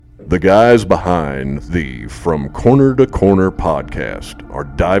The guys behind the From Corner to Corner podcast are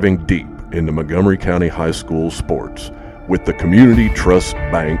diving deep into Montgomery County High School sports with the Community Trust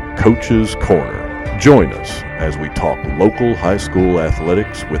Bank Coaches Corner. Join us as we talk local high school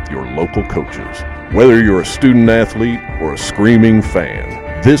athletics with your local coaches. Whether you're a student athlete or a screaming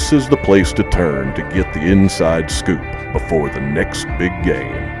fan, this is the place to turn to get the inside scoop before the next big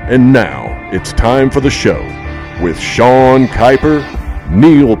game. And now it's time for the show with Sean Kuiper,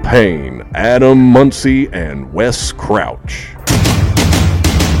 Neil Payne, Adam Muncie, and Wes Crouch.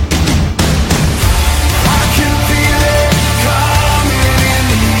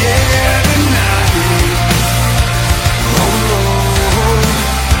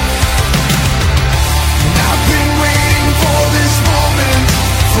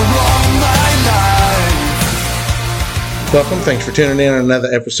 Welcome. Thanks for tuning in on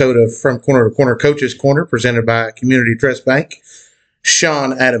another episode of From Corner to Corner Coaches Corner, presented by Community Trust Bank.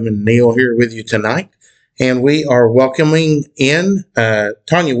 Sean, Adam, and Neil here with you tonight. And we are welcoming in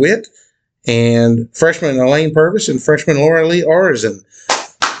Tonia Witt and freshman Elaine Purvis and freshman Loralee Orazen.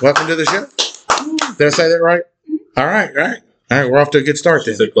 Welcome to the show. Did I say that right? All right. We're off to a good start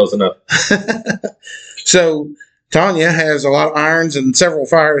then. So close enough. So Tonia has a lot of irons and several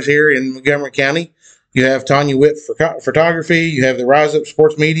fires here in Montgomery County. You have Tonia Witt for photography. You have the Rise Up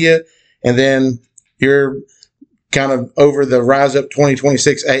Sports Media. And then you're kind of over the Rise Up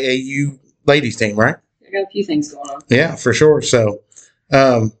 2026 AAU ladies team, right? I got a few things going on. Yeah, for sure. So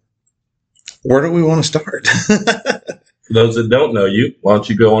where do we want to start? For those that don't know you, why don't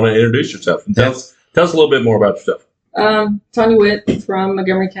you go on and introduce yourself and tell us a little bit more about yourself. Tonia Witt from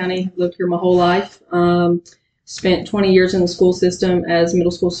Montgomery County. Lived here my whole life. Spent 20 years in the school system as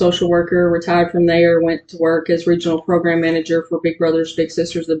middle school social worker, retired from there, went to work as regional program manager for Big Brothers Big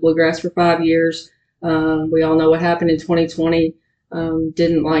Sisters of Bluegrass for 5 years. We all know what happened in 2020.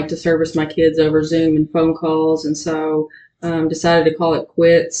 Didn't like to service my kids over Zoom and phone calls, and so decided to call it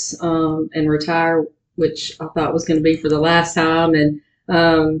quits and retire, which I thought was going to be for the last time. And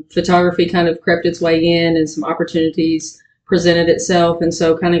photography kind of crept its way in, and some opportunities presented itself, and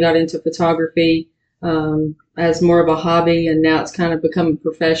so kind of got into photography as more of a hobby, and now it's kind of become a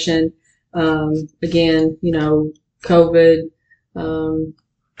profession. Again, COVID,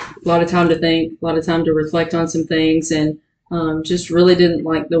 a lot of time to think, a lot of time to reflect on some things, and just really didn't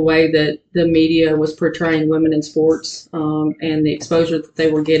like the way that the media was portraying women in sports and the exposure that they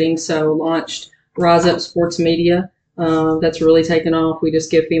were getting. So launched Rise Up Sports Media. That's really taken off. We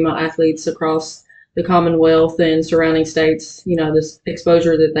just give female athletes across the Commonwealth and surrounding states, this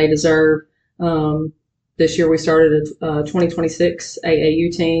exposure that they deserve. This year we started a 2026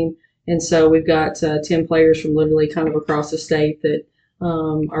 AAU team, and so we've got 10 players from literally kind of across the state that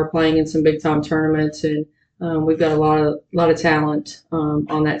are playing in some big time tournaments, and we've got a lot of talent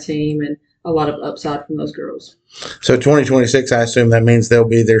on that team and a lot of upside from those girls. So 2026, I assume that means they'll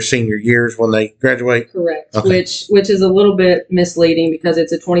be their senior years when they graduate? Correct, okay. Which is a little bit misleading because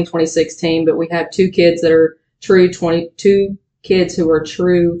it's a 2026 team, but we have two kids that are two kids who are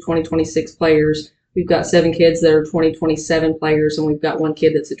true 2026 players. We've got 7 kids that are 2027 players, and we've got 1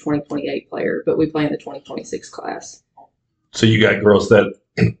 kid that's a 2028 player, but we play in the 2026 class. So you got girls that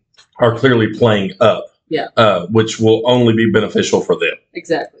are clearly playing up, which will only be beneficial for them.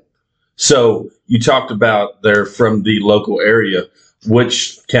 Exactly. So you talked about they're from the local area.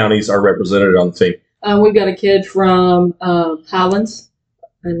 Which counties are represented on the team? We've got a kid from Highlands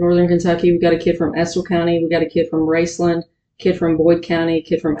in northern Kentucky. We've got a kid from Estill County. We've got a kid from Raceland, kid from Boyd County,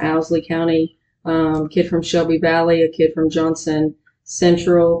 kid from Owsley County, kid from Shelby Valley, a kid from Johnson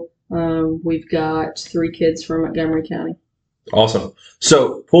Central. We've got 3 kids from Montgomery County. Awesome.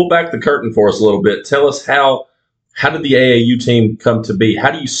 So pull back the curtain for us a little bit. Tell us how did the AAU team come to be? How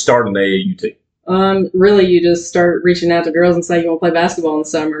do you start an AAU team? Really, you just start reaching out to girls and say you want to play basketball in the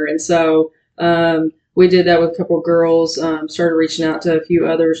summer. And so we did that with a couple of girls, started reaching out to a few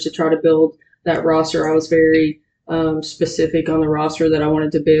others to try to build that roster. I was very specific on the roster that I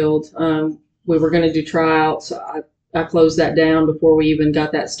wanted to build. We were going to do tryouts. So I closed that down before we even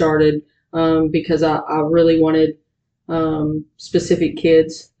got that started because I really wanted specific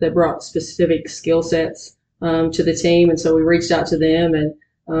kids that brought specific skill sets to the team. And so we reached out to them,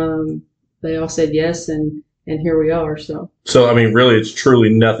 and they all said yes, and here we are. So I mean, really, it's truly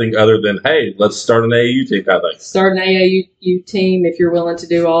nothing other than, hey, let's start an AAU team, I think. Start an AAU team if you're willing to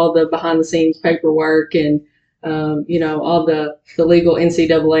do all the behind-the-scenes paperwork and all the legal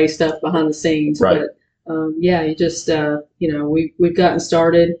NCAA stuff behind the scenes. Right. But you just we've gotten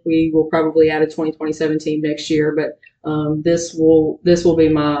started. We will probably add a 2027 team next year, but this will be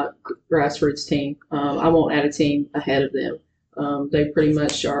my grassroots team. I won't add a team ahead of them. they pretty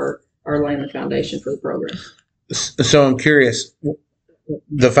much are laying the foundation for the program. So I'm curious,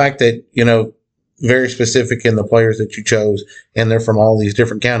 the fact that, very specific in the players that you chose, and they're from all these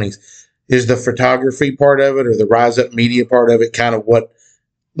different counties, is the photography part of it or the Rise Up Media part of it kind of what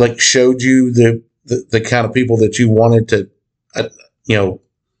showed you the kind of people that you wanted to,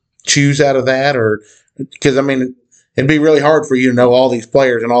 choose out of that? Or because, it'd be really hard for you to know all these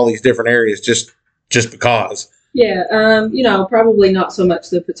players in all these different areas just because. Yeah, probably not so much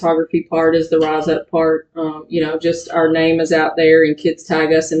the photography part as the Rise Up part. Just our name is out there and kids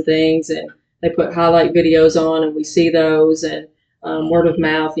tag us and things, and they put highlight videos on and we see those, and word of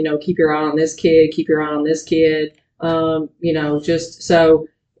mouth, keep your eye on this kid, keep your eye on this kid. Just so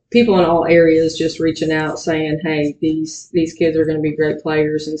people in all areas just reaching out saying, hey, these kids are going to be great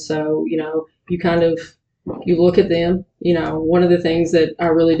players. And so, you look at them. One of the things that I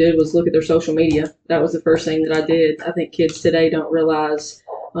really did was look at their social media. That was the first thing that I did. I think kids today don't realize,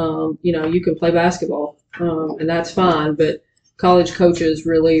 you can play basketball, and that's fine. But college coaches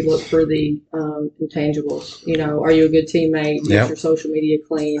really look for the intangibles. Are you a good teammate? Is your social media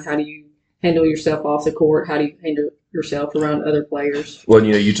clean? How do you handle yourself off the court? How do you handle yourself around other players? Well,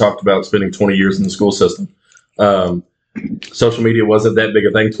 you talked about spending 20 years in the school system. Social media wasn't that big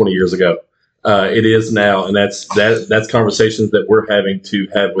a thing 20 years ago. It is now, and that's conversations that we're having to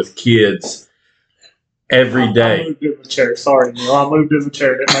have with kids every day. I moved in the chair. Sorry, Neil. I moved in the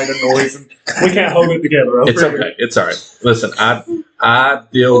chair. It made a noise, and we can't hold it together. It's okay. Here. It's all right. Listen, I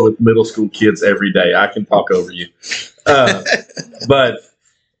deal with middle school kids every day. I can talk over you, but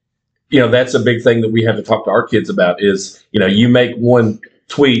that's a big thing that we have to talk to our kids about. Is you make one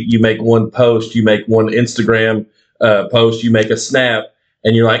tweet, you make one post, you make one Instagram post, you make a snap.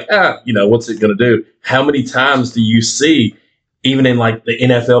 And you're like, what's it going to do? How many times do you see, even in like the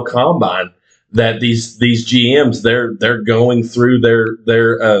NFL Combine, that these GMs they're going through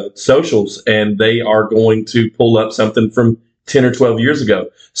their socials and they are going to pull up something from 10 or 12 years ago?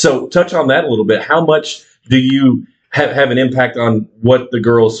 So touch on that a little bit. How much do you have an impact on what the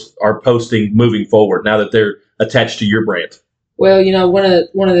girls are posting moving forward now that they're attached to your brand? Well, one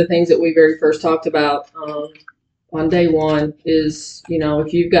of the things that we very first talked about on day one is,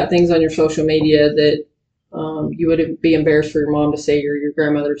 if you've got things on your social media that you would be embarrassed for your mom to see or your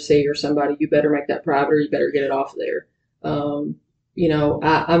grandmother to see or somebody, you better make that private or you better get it off of there.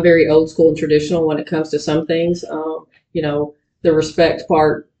 I'm very old school and traditional when it comes to some things. The respect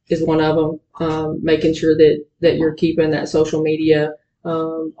part is one of them, making sure that you're keeping that social media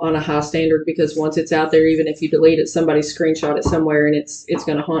on a high standard, because once it's out there, even if you delete it, somebody screenshot it somewhere and it's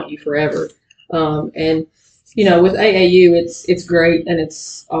going to haunt you forever. With AAU, it's great and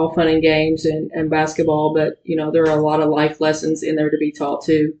it's all fun and games and basketball, but, there are a lot of life lessons in there to be taught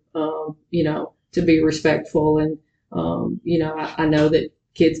too, to be respectful. And, I know that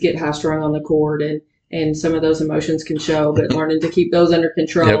kids get high strung on the court and some of those emotions can show, but learning to keep those under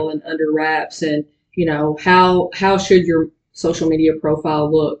control and under wraps. And, how should your social media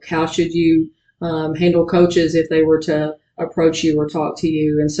profile look? How should you handle coaches if they were to approach you or talk to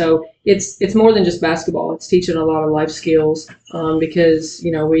you? And so it's more than just basketball. It's teaching a lot of life skills, because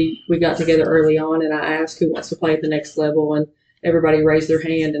we got together early on and I asked who wants to play at the next level and everybody raised their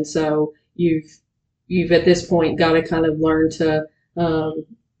hand. And so you've at this point got to kind of learn to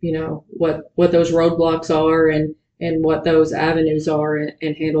what those roadblocks are and what those avenues are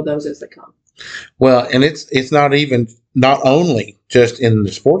and handle those as they come. Well, and it's not only just in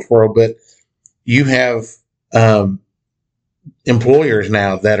the sports world, but you have employers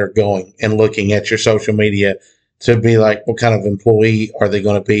now that are going and looking at your social media to be like, what kind of employee are they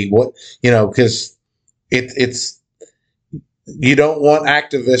going to be? What, because it's, you don't want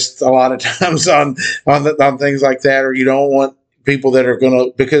activists a lot of times on things like that, or you don't want people that are going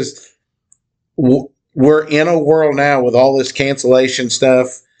to, because we're in a world now with all this cancellation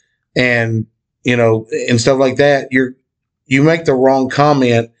stuff and, and stuff like that. You make the wrong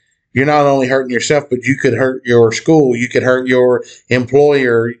comment, you're not only hurting yourself, but you could hurt your school, you could hurt your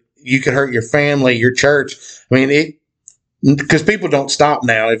employer, you could hurt your family, your church. Because people don't stop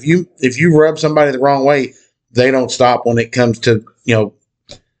now. If you rub somebody the wrong way, they don't stop when it comes to,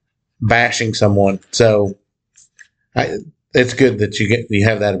 bashing someone. So it's good that you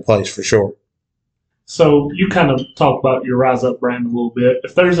have that in place for sure. So you kind of talk about your Rise Up brand a little bit.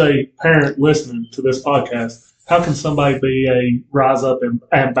 If there's a parent listening to this podcast, how can somebody be a Rise Up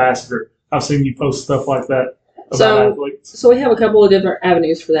ambassador? I've seen you post stuff like that about athletes. So we have a couple of different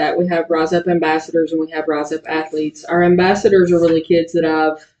avenues for that. We have Rise Up ambassadors and we have Rise Up athletes. Our ambassadors are really kids that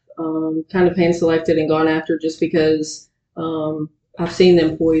I've kind of hand selected and gone after just because I've seen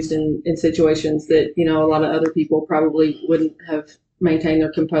them poised in situations that, a lot of other people probably wouldn't have maintained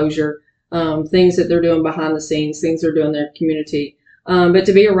their composure. Things that they're doing behind the scenes, things they're doing in their community. But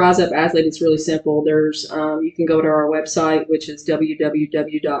to be a Rise Up athlete, it's really simple. There's you can go to our website, which is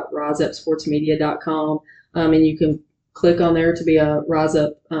www.riseupsportsmedia.com, and you can click on there to be a Rise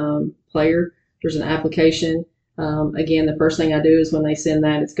Up player. There's an application. Again, the first thing I do is when they send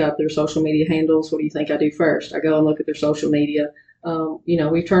that, it's got their social media handles. What do you think I do first? I go and look at their social media.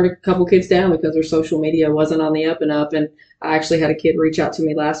 We've turned a couple kids down because their social media wasn't on the up and up. And I actually had a kid reach out to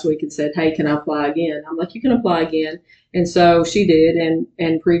me last week and said, "Hey, can I apply again?" I'm like, "You can apply again." And so she did.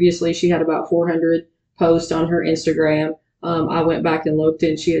 And previously she had about 400 posts on her Instagram. I went back and looked,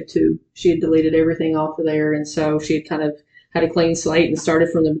 and she had deleted everything off of there. And so she had kind of had a clean slate and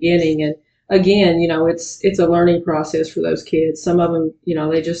started from the beginning. And again, it's a learning process for those kids. Some of them,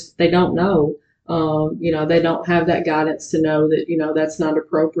 they don't know. They don't have that guidance to know that, that's not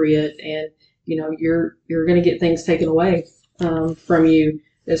appropriate, and, you're going to get things taken away from you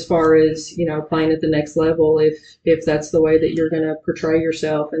as far as, playing at the next level if that's the way that you're going to portray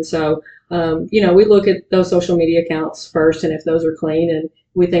yourself. And so, we look at those social media accounts first, and if those are clean and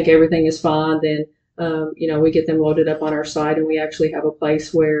we think everything is fine, then, we get them loaded up on our site, and we actually have a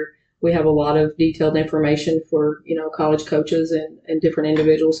place where we have a lot of detailed information for, college coaches and different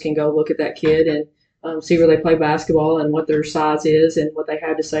individuals can go look at that kid and see where they play basketball and what their size is and what they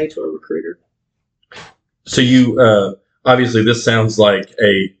had to say to a recruiter. So you, obviously this sounds like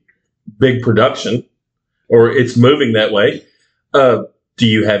a big production, or it's moving that way. Do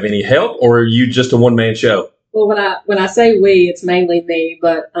you have any help, or are you just a one-man show? Well, when I say we, it's mainly me,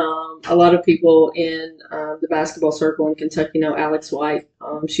 but a lot of people in the basketball circle in Kentucky know Alex White.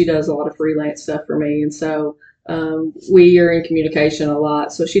 She does a lot of freelance stuff for me, and so we are in communication a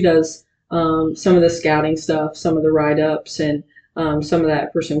lot. So she does some of the scouting stuff, some of the write-ups, and some of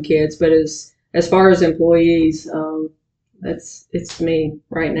that for some kids. But as far as employees, it's me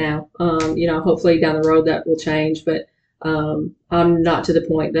right now. Hopefully down the road that will change, but I'm not to the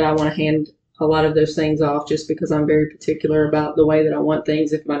point that I want to hand a lot of those things off, just because I'm very particular about the way that I want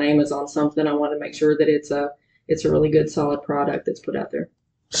things. If my name is on something, I want to make sure that it's a really good, solid product that's put out there.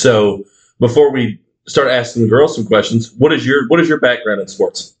 So before we start asking the girls some questions, what is your background in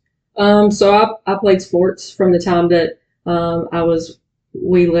sports? So I played sports from the time that I was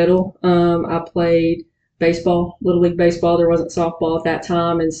wee little. I played baseball, Little League baseball. There wasn't softball at that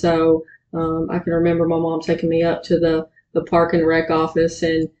time, and so I can remember my mom taking me up to the park and rec office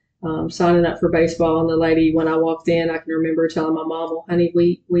and signing up for baseball. And the lady, when I walked in, I can remember telling my mom, "Well, honey,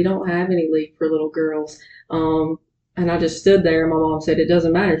 we don't have any league for little girls." And I just stood there, and my mom said, "It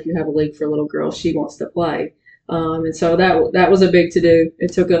doesn't matter if you have a league for little girls. She wants to play." And so that was a big to do.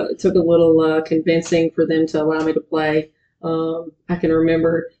 It took a little convincing for them to allow me to play. I can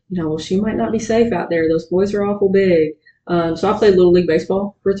remember, well, she might not be safe out there. Those boys are awful big. So I played Little League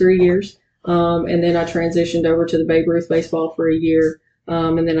baseball for 3 years. And then I transitioned over to the Babe Ruth baseball for a year.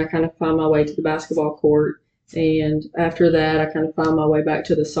 And then I kind of found my way to the basketball court. And after that, I kind of found my way back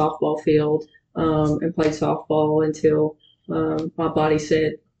to the softball field and played softball until my body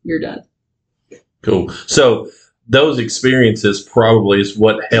said, "You're done." Cool. So those experiences probably is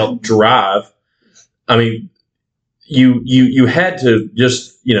what helped drive. I mean, you had to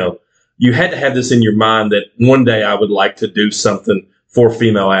just, you had to have this in your mind that one day I would like to do something for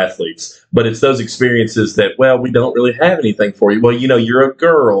female athletes. But it's those experiences that, well, we don't really have anything for you. Well, you're a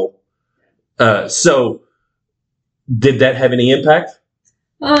girl. So did that have any impact?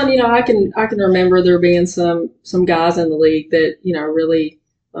 I can remember there being some guys in the league that, really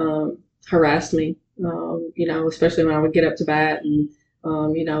harassed me, especially when I would get up to bat, and,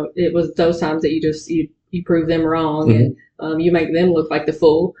 it was those times that you prove them wrong, mm-hmm. and you make them look like the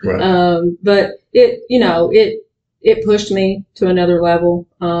fool. Right. But it pushed me to another level.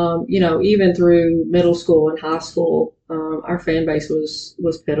 Even through middle school and high school, our fan base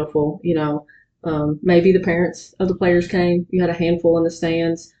was pitiful. Maybe the parents of the players came. You had a handful in the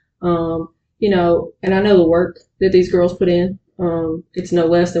stands. And I know the work that these girls put in. It's no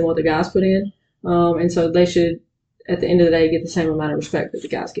less than what the guys put in. And so they should, at the end of the day, get the same amount of respect that the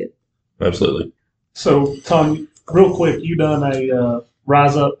guys get. Absolutely. So, Tom, real quick, you done a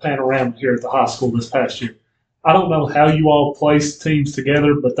Rise Up panorama here at the high school this past year. I don't know how you all placed teams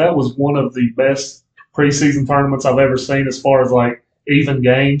together, but that was one of the best preseason tournaments I've ever seen as far as, even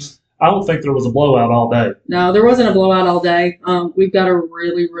games. I don't think there was a blowout all day. No, there wasn't a blowout all day. We've got a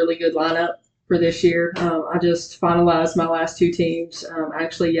really, really good lineup for this year. I just finalized my last two teams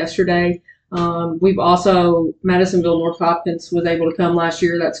actually yesterday. We've also, Madisonville North Hopkins was able to come last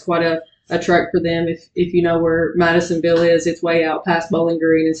year. That's quite a a trek for them. If you know where Madisonville is, it's way out past Bowling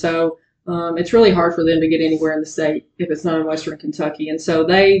Green. And so it's really hard for them to get anywhere in the state if it's not in Western Kentucky. And so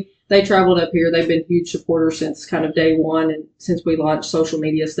they traveled up here. They've been huge supporters since kind of day one and since we launched social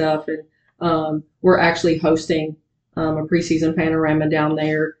media stuff. And we're actually hosting a preseason panorama down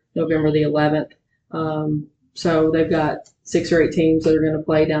there November the 11th. So they've got 6 or 8 teams that are going to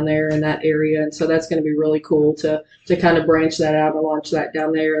play down there in that area. And so that's going to be really cool to kind of branch that out and launch that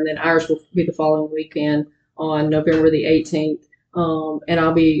down there. And then ours will be the following weekend on November the 18th. And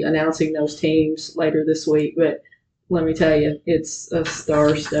I'll be announcing those teams later this week. But let me tell you, it's a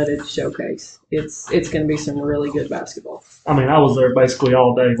star-studded showcase. It's going to be some really good basketball. I mean, I was there basically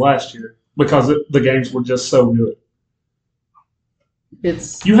all day last year because the games were just so good.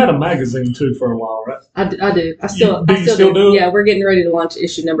 You had a magazine too for a while, right? I do. I still do. Yeah, we're getting ready to launch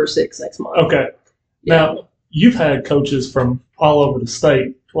issue number 6 next month. Okay. Yeah. Now you've had coaches from all over the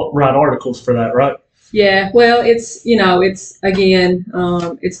state write articles for that, right? Yeah. Well, it's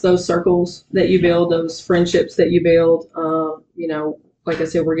it's those circles that you build, those friendships that you build. Like I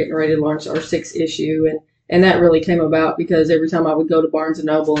said, we're getting ready to launch our 6th issue, and that really came about because every time I would go to Barnes &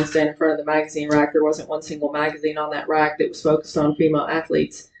 Noble and stand in front of the magazine rack, there wasn't one single magazine on that rack that was focused on female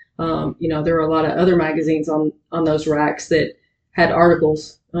athletes. There were a lot of other magazines on those racks that had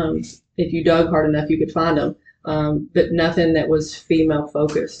articles. If you dug hard enough, you could find them, but nothing that was female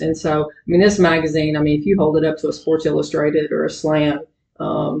focused. And so, this magazine, if you hold it up to a Sports Illustrated or a Slam,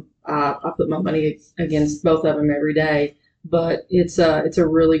 I put my money against both of them every day. But it's a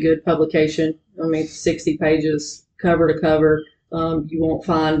really good publication. 60 pages cover to cover. You won't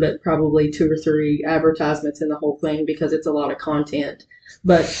find but probably 2 or 3 advertisements in the whole thing because it's a lot of content.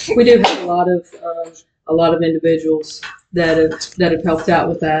 But we do have a lot of individuals that have helped out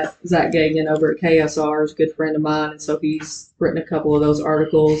with that. Zach Gagan over at KSR is a good friend of mine, and so he's written a couple of those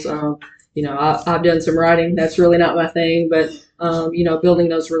articles. I've done some writing. That's really not my thing, but building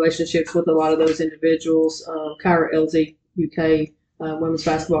those relationships with a lot of those individuals. Kyra Elsie, UK women's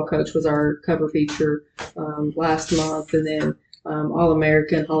basketball coach, was our cover feature last month, and then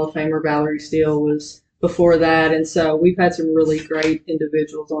All-American Hall of Famer Valerie Steele was before that. And so we've had some really great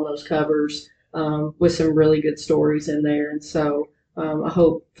individuals on those covers with some really good stories in there. And so I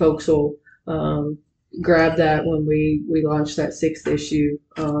hope folks will grab that when we launch that 6th issue.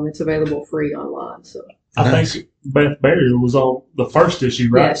 It's available free online. So I think Beth Barrier was on the first issue,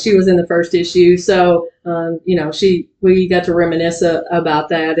 right? Yeah, she was in the first issue. So, we got to reminisce about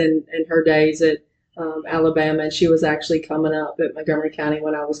that and her days at Alabama. And she was actually coming up at Montgomery County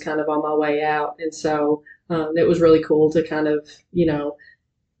when I was kind of on my way out. And so it was really cool to kind of,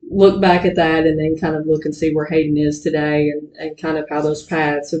 look back at that and then kind of look and see where Hayden is today and kind of how those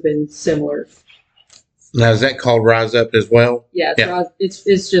paths have been similar. Now, is that called Rise Up as well? Yeah,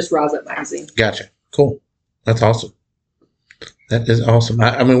 it's just Rise Up Magazine. Gotcha. Cool. That's awesome. That is awesome.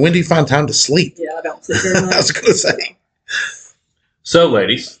 When do you find time to sleep? Yeah, I don't sleep very much. I was going to say. So,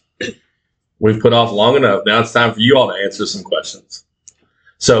 ladies, we've put off long enough. Now it's time for you all to answer some questions.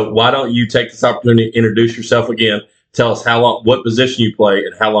 So why don't you take this opportunity to introduce yourself again? Tell us what position you play,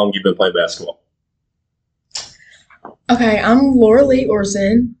 and how long you've been playing basketball. Okay, I'm Loralee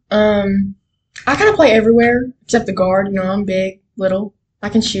Orazen. I kind of play everywhere except the guard. I'm big, little. I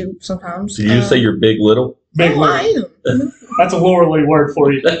can shoot sometimes. Did you just say you're big, little? Big, little. I am. That's a Loralee word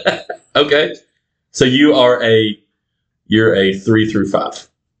for you. Okay. So you're a 3 through 5.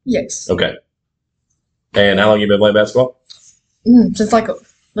 Yes. Okay. And how long you been playing basketball? Since like a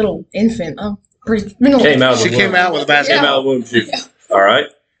little infant. Came out with a basketball. Came out of the womb shooting. All right.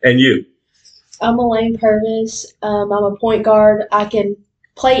 And you? I'm Elaine Purvis. I'm a point guard. I can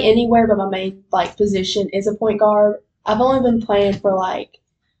play anywhere, but my main position is a point guard. I've only been playing for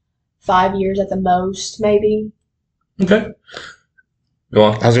 5 years at the most, maybe. Okay. Go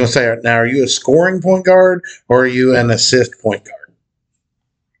on. I was going to say, now, are you a scoring point guard or are you an assist point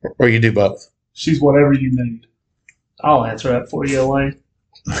guard? Or you do both? She's whatever you need. I'll answer that for you, Elaine.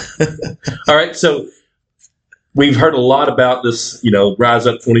 All right. So we've heard a lot about this, Rise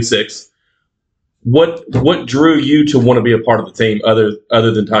Up 26. What drew you to want to be a part of the team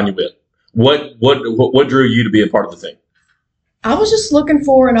other than Tanya Witt? What drew you to be a part of the team? I was just looking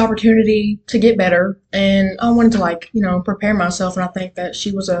for an opportunity to get better, and I wanted to prepare myself. And I think that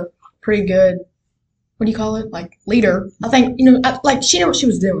she was a pretty good, leader. I think she knew what she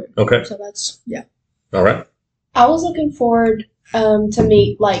was doing. Okay. So that's All right. I was looking forward to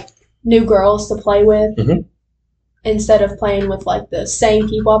meet new girls to play with instead of playing with the same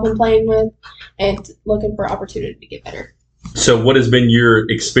people I've been playing with, and looking for opportunity to get better. So what has been your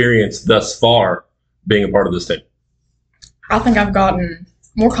experience thus far being a part of this team? I think I've gotten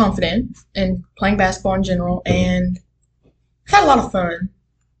more confident in playing basketball in general, and had a lot of fun.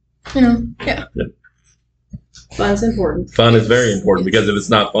 Yeah. Fun is important. Fun is very important because if it's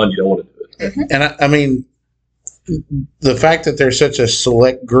not fun, you don't want to do it. Mm-hmm. And I mean, the fact that there's such a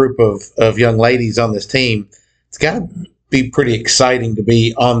select group of young ladies on this team, it's got to be pretty exciting to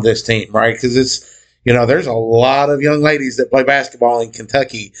be on this team, right? Because it's, there's a lot of young ladies that play basketball in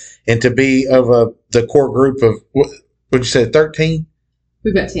Kentucky, and to be of the core group of, what would you say, 13?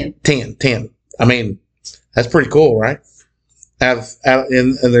 We've got 10. 10. I mean, that's pretty cool, right? And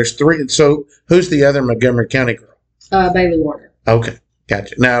there's 3. So who's the other Montgomery County girl? Bailey Warner. Okay,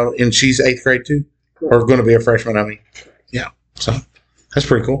 gotcha. Now, and she's 8th grade too? Correct. Or going to be a freshman, I mean. Yeah, so that's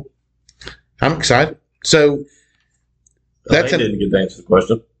pretty cool. I'm excited. So Elaine didn't get to answer the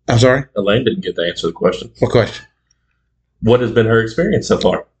question. I'm sorry? Elaine didn't get to answer the question. What question? What has been her experience so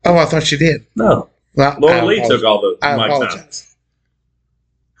far? Oh, I thought she did. No. Well, Loralee took all the I mic time. apologize.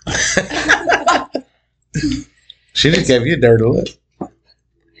 She just gave you a dirty look.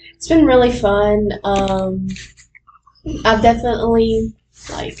 It's been really fun. I've definitely,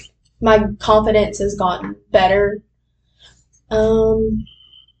 my confidence has gotten better. That's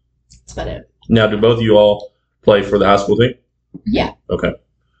about it. Now, do both of you all play for the high school team? Yeah. Okay.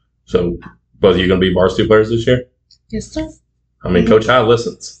 So both of you going to be varsity players this year? Yes, sir. I mean, Coach High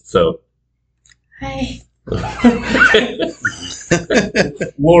listens, so. Hey.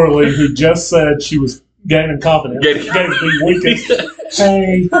 Loralee, who just said she was gaining confidence, gave the weakest.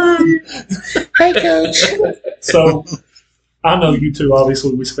 Hey. Hey, Coach. So, I know you two,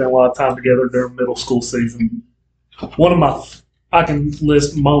 obviously, we spent a lot of time together during middle school season. I can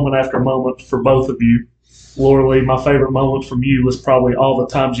list moment after moment for both of you. Loralee, my favorite moment from you was probably all the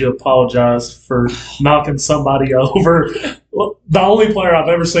times you apologized for knocking somebody over. The only player I've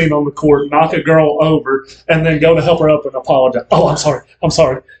ever seen on the court knock a girl over and then go to help her up and apologize. Oh, I'm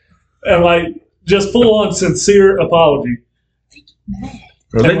sorry. And just full on sincere apology.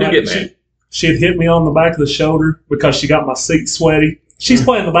 Well, they do get mad. She had hit me on the back of the shoulder because she got my seat sweaty. She's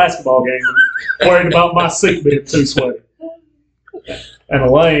playing the basketball game and worried about my seat being too sweaty. And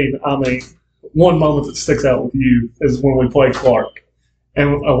Elaine, one moment that sticks out with you is when we play Clark.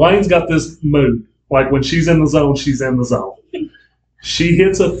 And Elaine's got this mood. When she's in the zone, she's in the zone. She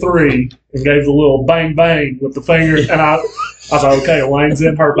hits a 3 and gave the little bang bang with the finger. And I thought, okay, Elaine's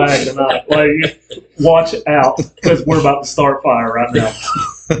in her bag tonight. Watch out, because we're about to start fire right now.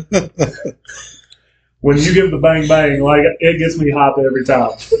 When you give the bang bang, it gets me hyped every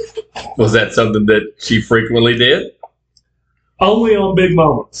time. Was that something that she frequently did? Only on big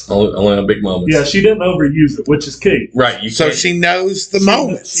moments. Only on big moments. Yeah, she didn't overuse it, which is key. Right. So she knows the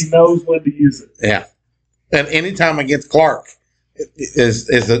moments. She knows when to use it. Yeah. And any time against Clark is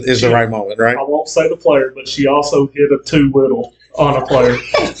the right moment, right? I won't say the player, but she also hit a too little on a player.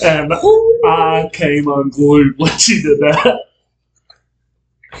 And I came unglued when she did that.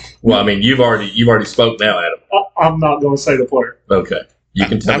 Well, you've already spoke now, Adam. I'm not going to say the player. Okay. You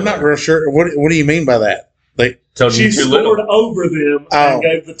can tell. I'm not real sure. What do you mean by that? She scored over them and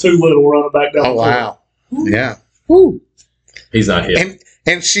gave the too little running back down the court. Wow. Yeah. Woo. He's not here.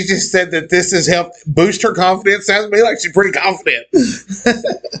 And she just said that this has helped boost her confidence. Sounds to me like she's pretty confident.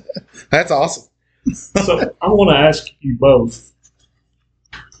 That's awesome. So I want to ask you both,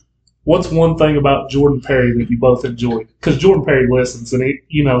 what's one thing about Jordan Perry that you both enjoyed? Because Jordan Perry listens, and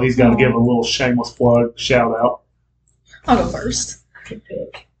he's got to give a little shameless plug, shout out. I'll go first.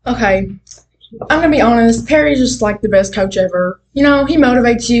 Okay. I'm going to be honest. Perry's just the best coach ever. He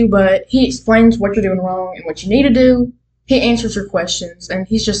motivates you, but he explains what you're doing wrong and what you need to do. He answers your questions, and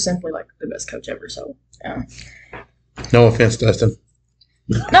he's just simply the best coach ever. So, yeah. No offense, Dustin.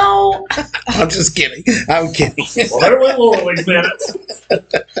 No. I'm just kidding. I'm kidding. Well, there went Loralee's minutes.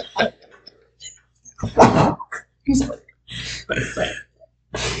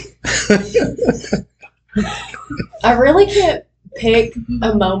 I really can't pick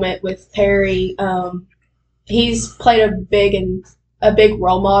a moment with Perry. He's played a big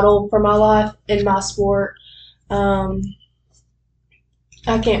role model for my life in my sport.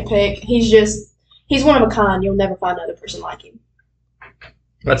 I can't pick. He's one of a kind. You'll never find another person like him.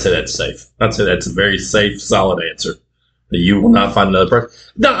 I'd say that's safe. I'd say that's a very safe, solid answer. That you will not find another person.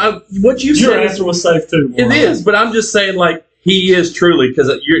 No, what you said. Your answer was safe too. It is, but I'm just saying, he is truly,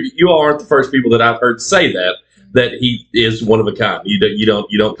 because you all aren't the first people that I've heard say that he is one of a kind. You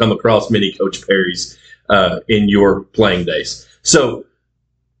don't come across many Coach Perrys in your playing days. So,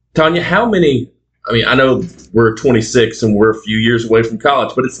 Tonia, how many? I know we're 26 and we're a few years away from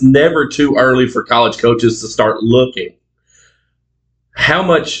college, but it's never too early for college coaches to start looking. How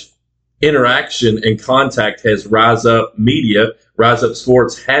much interaction and contact has Rise Up Media, Rise Up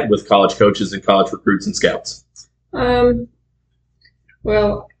Sports had with college coaches and college recruits and scouts?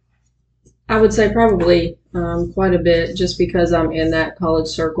 Well, I would say probably quite a bit, just because I'm in that college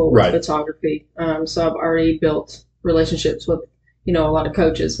circle with photography. So I've already built relationships with, a lot of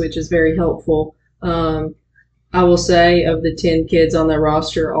coaches, which is very helpful. I will say, of the 10 kids on their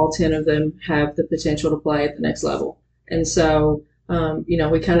roster, all 10 of them have the potential to play at the next level. And so,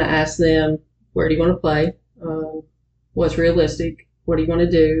 we kind of ask them, where do you want to play? What's realistic? What do you want to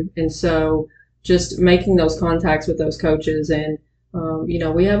do? And so just making those contacts with those coaches. And,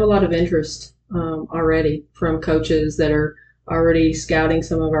 we have a lot of interest already from coaches that are already scouting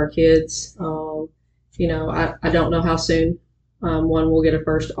some of our kids. I don't know how soon one will get a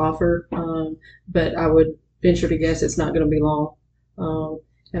first offer, but I would venture to guess it's not going to be long.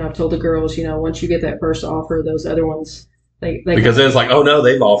 And I've told the girls, once you get that first offer, those other ones, because it's like, oh no,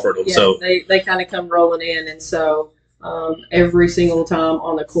 they've offered them. Yeah, so they kind of come rolling in. And so every single time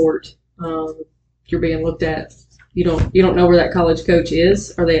on the court, you're being looked at. You don't know where that college coach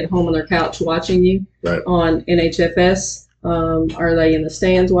is. Are they at home on their couch watching you on NHFS? Are they in the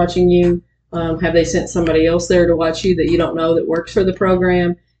stands watching you? Have they sent somebody else there to watch you that you don't know that works for the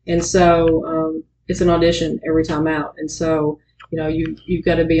program? And so it's an audition every time out. And so, you've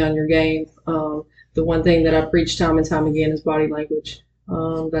got to be on your game. The one thing that I preach time and time again is body language.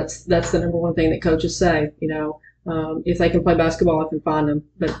 That's the number one thing that coaches say. If they can play basketball, I can find them.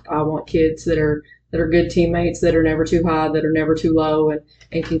 But I want kids that are good teammates, that are never too high, that are never too low,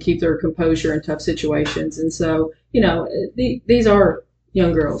 and can keep their composure in tough situations. And so, these are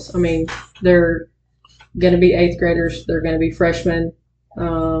young girls. I mean, they're going to be 8th graders. They're going to be freshmen.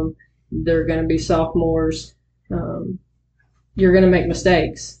 They're going to be sophomores. You're going to make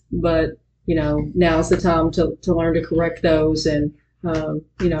mistakes, but now's the time to learn to correct those and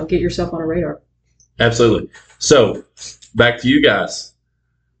get yourself on a radar. Absolutely. So back to you guys.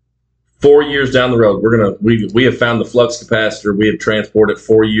 4 years down the road, we have found the flux capacitor. We have transported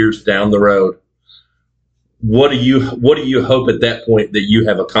 4 years down the road. What do you hope at that point that you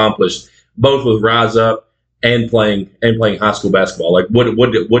have accomplished, both with Rise Up and playing high school basketball? Like what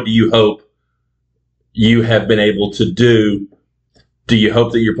do you hope you have been able to do? Do you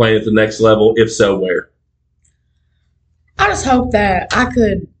hope that you're playing at the next level? If so, where? I just hope that I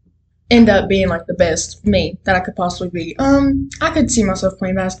could end up being like the best me that I could possibly be. I could see myself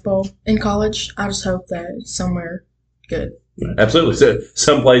playing basketball in college. I just hope that it's somewhere good. Absolutely. So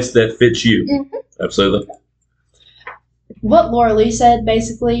someplace that fits you. Mm-hmm. Absolutely. What Loralee said,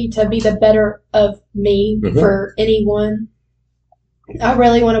 basically, to be the better of me for anyone. I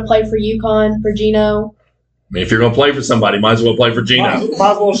really want to play for UConn, for Gino. I mean, if you're going to play for somebody, might as well play for Gino. Might as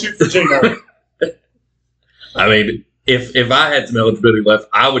well shoot for Gino. I mean, if I had some eligibility left,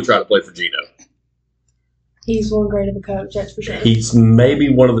 I would try to play for Gino. He's one great of a coach, that's for sure. He's maybe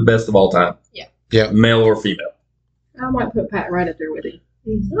one of the best of all time. Yeah. Male or female. I might put Pat right up there with him.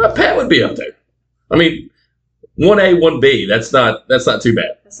 Mm-hmm. Pat would be up there. I mean, 1A, 1B. That's not too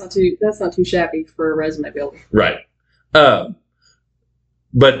bad. That's not too shabby for a resume builder. Right.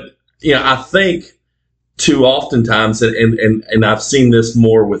 But I think too oftentimes, and I've seen this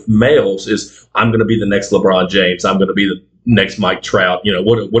more with males, is I'm going to be the next LeBron James. I'm going to be the next Mike Trout.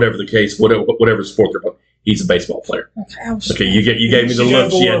 Whatever the case, whatever sport they're playing. He's a baseball player. Okay, you gave me the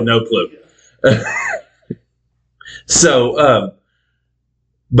look. She had no clue. So,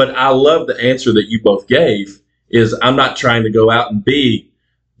 but I love the answer that you both gave. Is I'm not trying to go out and be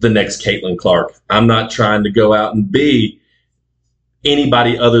the next Caitlin Clark. I'm not trying to go out and be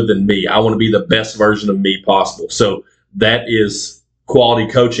anybody other than me. I want to be the best version of me possible. So that is quality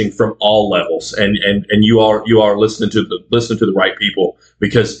coaching from all levels. And you are listening to the right people,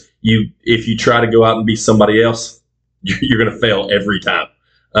 because if you try to go out and be somebody else, you're going to fail every time.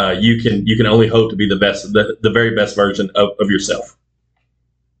 You can only hope to be the best, the very best version of yourself.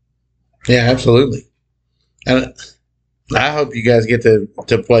 Yeah, absolutely. And I hope you guys get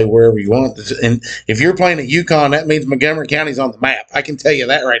to play wherever you want. And if you're playing at UConn, that means Montgomery County's on the map. I can tell you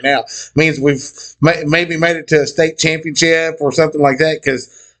that right now. It means we've maybe made it to a state championship or something like that,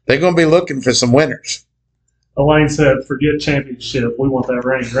 because they're going to be looking for some winners. Elaine said, forget championship. We want that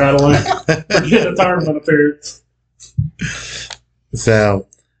ring, right, Elaine? Forget a tournament appearance. So,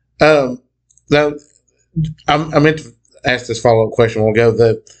 now, I meant to ask this follow-up question. We'll go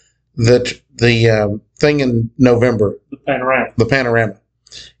the thing in November. The panorama.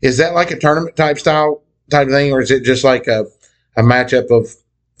 Is that like a tournament type thing, or is it just like a matchup of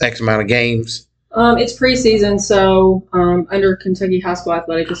X amount of games? It's preseason, so under Kentucky High School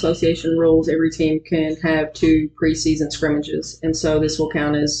Athletic Association rules, every team can have 2 preseason scrimmages, and so this will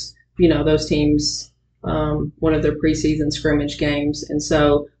count as those teams, one of their preseason scrimmage games. And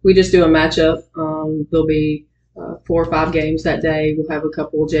so we just do a matchup. There'll be 4 or 5 games that day. We'll have a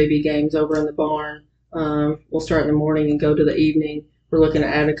couple of JV games over in the barn. We'll start in the morning and go to the evening. We're looking to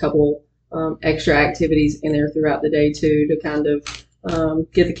add a couple extra activities in there throughout the day too, to kind of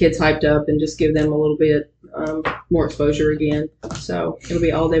get the kids hyped up and just give them a little bit more exposure again. So it'll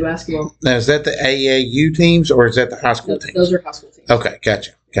be all day basketball. Now, is that the AAU teams or is that the high school teams? Those are high school teams. Okay,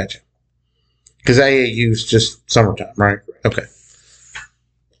 gotcha. Because AAU is just summertime, right? Okay.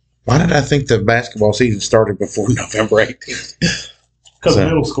 Why did I think the basketball season started before November 18th? Because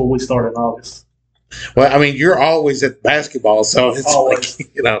middle school, we start in August. Well, I mean, you're always at basketball, so it's always.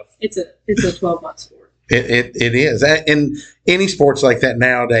 like, you know. It's a 12-month sport. It is. And any sports like that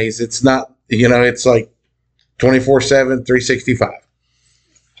nowadays, it's not, it's like 24/7, 365.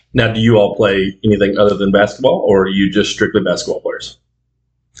 Now, do you all play anything other than basketball, or are you just strictly basketball players?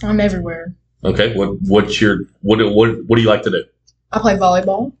 I'm everywhere. Okay. What do you like to do? I play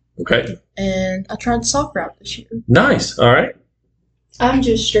volleyball, Okay. and I tried soccer out this year. Nice. All right. I'm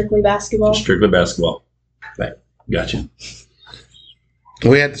just strictly basketball. Just strictly basketball. Right. Gotcha.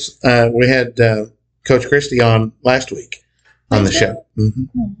 We had Coach Christie on last week on the show.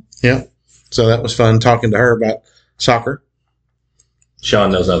 Mm-hmm. Yeah. So that was fun talking to her about soccer.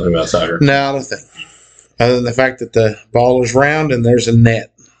 Sean knows nothing about soccer. Not a thing. Other than the fact that the ball is round and there's a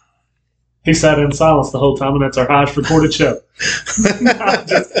net. He sat in silence the whole time, and that's our highest recorded show.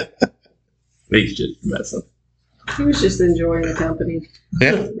 He's just messing. He was just enjoying the company.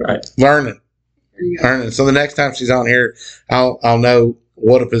 Yeah. Right. Learning. There you go. Learning. So the next time she's on here, I'll know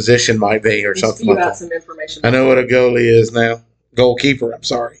what a position might be or something You like got that. some information. I know what a goalie is now. Goalkeeper, I'm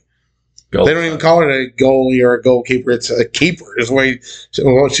sorry. Go. They don't even call it a goalie or a goalkeeper. It's a keeper is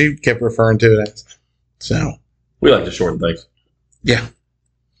what she kept referring to it as. So We like to shorten things. yeah.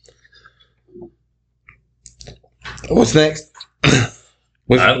 What's next?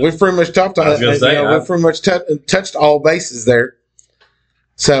 We've pretty much talked on it. We've pretty much touched all bases there.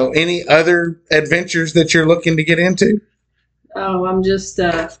 So, any other adventures that you're looking to get into? Oh, I'm just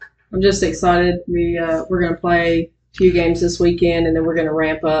excited. We're going to play a few games this weekend, and then we're going to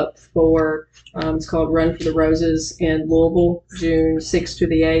ramp up for it's called Run for the Roses in Louisville, June 6th to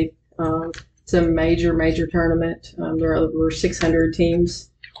the 8th. It's a major tournament. There are over 600 teams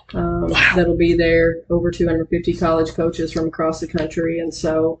that'll be there, over 250 college coaches from across the country. And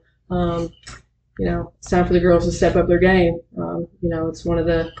so, it's time for the girls to step up their game. It's one of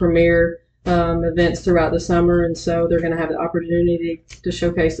the premier events throughout the summer, and so they're going to have the opportunity to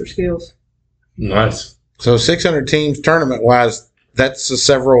showcase their skills. Nice. So, 600 teams tournament-wise, that's a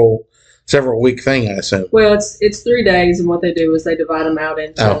several week thing, I assume. Well, it's 3 days, and what they do is they divide them out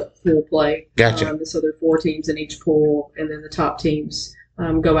into pool play. Gotcha. So there are 4 teams in each pool, and then the top teams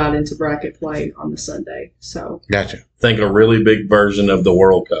go out into bracket play on the Sunday. So Gotcha. Think a really big version of the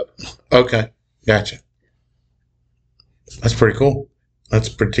World Cup. Okay. Gotcha. That's pretty cool.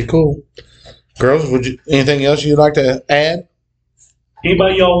 Girls, anything else you'd like to add?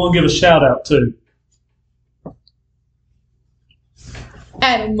 Anybody y'all want to give a shout out to?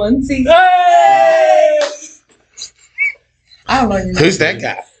 Adam Muncie. Hey! I don't know your name. Who's that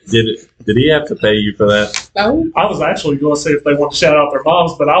guy? Did he have to pay you for that? No. I was actually going to say if they want to shout out their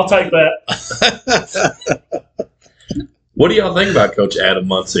moms, but I'll take that. What do y'all think about Coach Adam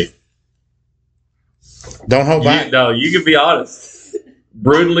Muncie? Don't hold back. You can be honest.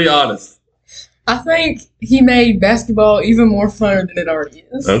 Brutally honest. I think he made basketball even more fun than it already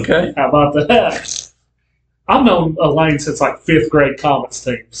is. Okay. How about that? I've known Elaine since like 5th grade Comets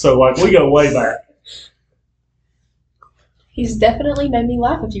team, so like we go way back. He's definitely made me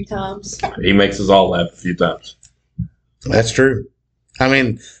laugh a few times. He makes us all laugh a few times. That's true. I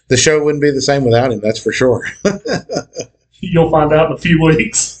mean, the show wouldn't be the same without him, that's for sure. You'll find out in a few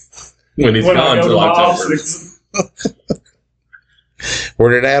weeks. When he's When gone I go to till my October. off-season. Where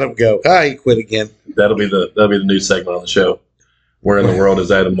did Adam go? He quit again. That'll be the new segment on the show. Where in the world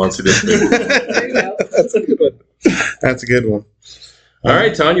is Adam Muncie this week? there you go. That's a good one. That's a good one. All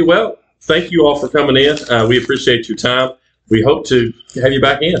right, Tanya. Well, thank you all for coming in. We appreciate your time. We hope to have you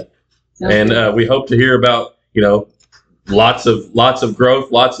back in, and we hope to hear about lots of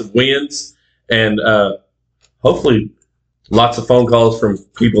growth, lots of wins, and hopefully lots of phone calls from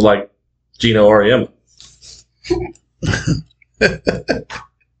people like Gino Auriemma.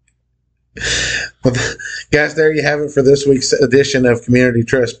 Well, guys, there you have it for this week's edition of Community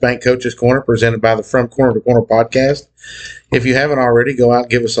Trust Bank Coaches Corner, presented by the From Corner to Corner podcast. If you haven't already, go out and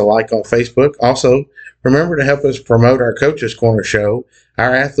give us a like on Facebook. Also, remember to help us promote our Coaches Corner show.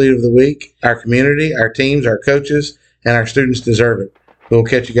 Our athlete of the week, our community, our teams, our coaches, and our students deserve it. We'll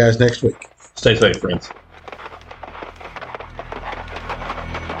catch you guys next week. Stay safe, friends.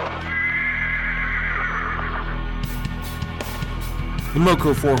 The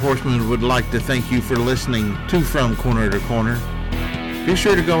Moco Four Horsemen would like to thank you for listening to From Corner to Corner. Be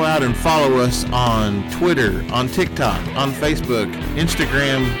sure to go out and follow us on Twitter, on TikTok, on Facebook,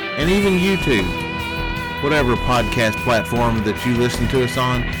 Instagram, and even YouTube. Whatever podcast platform that you listen to us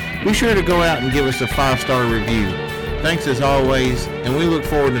on, be sure to go out and give us a 5-star review. Thanks as always, and we look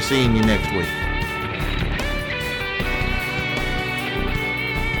forward to seeing you next week.